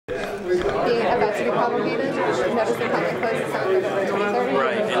needs to be promulgated. Notice the public closes on November 23rd.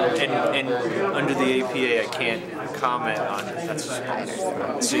 Right, and under the APA, I can't comment on it.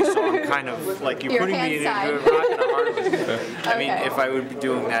 That's see, so I'm kind of like you're putting me in a rock and a hard place. I mean, if I would be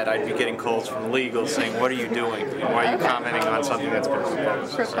doing that, I'd be getting calls from legal saying, "What are you doing? Why are you commenting on something that's been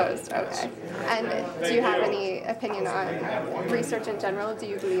proposed?" Proposed, okay. And do you have any opinion on research in general? Do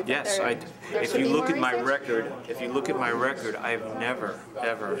you believe yes, that if you look at my record, I've never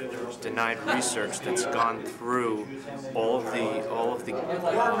ever denied research that's gone through all of the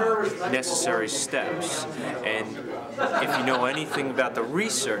necessary steps. And if you know anything about the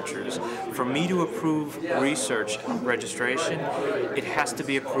researchers, for me to approve research registration, it has to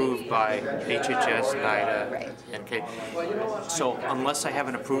be approved by HHS, NIDA, NK. So unless I have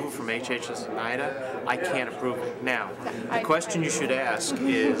an approval from HHS and NIDA, I can't approve it. Now, the question you should ask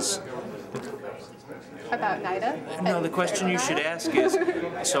is... About NIDA? No, the question you should ask is,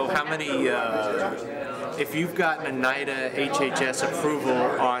 so how many... if you've gotten a NIDA HHS approval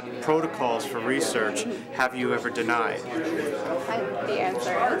on protocols for research, have you ever denied? The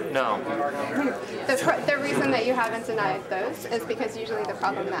answer is no. The reason that you haven't denied those is because usually the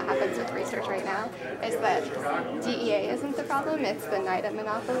problem that happens with research right now is that DEA isn't the problem, it's the NIDA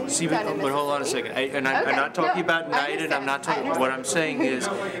monopoly. See, but hold on a second. I'm not talking about NIDA, and I'm not talking... What I'm saying is,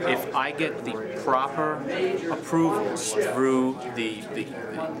 if I get the proper approvals through the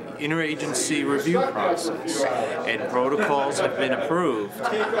interagency review process, and protocols have been approved,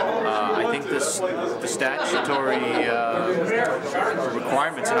 I think the statutory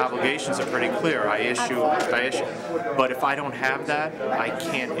requirements and obligations are pretty clear. I issue. But if I don't have that, I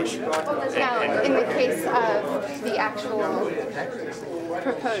can't issue. Now, in the case of the actual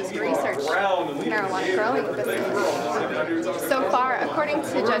proposed research marijuana growing facility, so far, according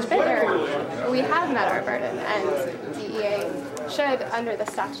to Judge Bittner, we have met our burden, and DEA should, under the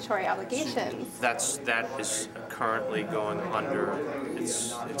statutory obligations. That is currently going under.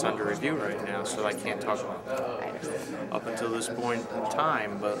 It's under review right now, so I can't talk about that up until this point in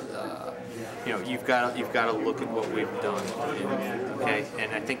time. But you know, you've got to look at what we've done. Okay,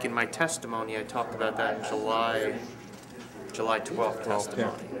 and I think in my testimony I talked about that in July 12th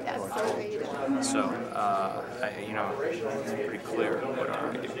testimony. Yes. So, you know, it's pretty clear what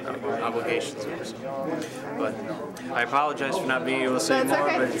our obligations are. So. But I apologize for not being able to say more.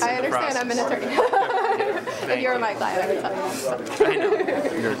 Okay. But it's I understand. I'm an attorney. If you were my client, I would tell you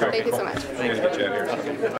that. I know. Thank you so much. Thank you.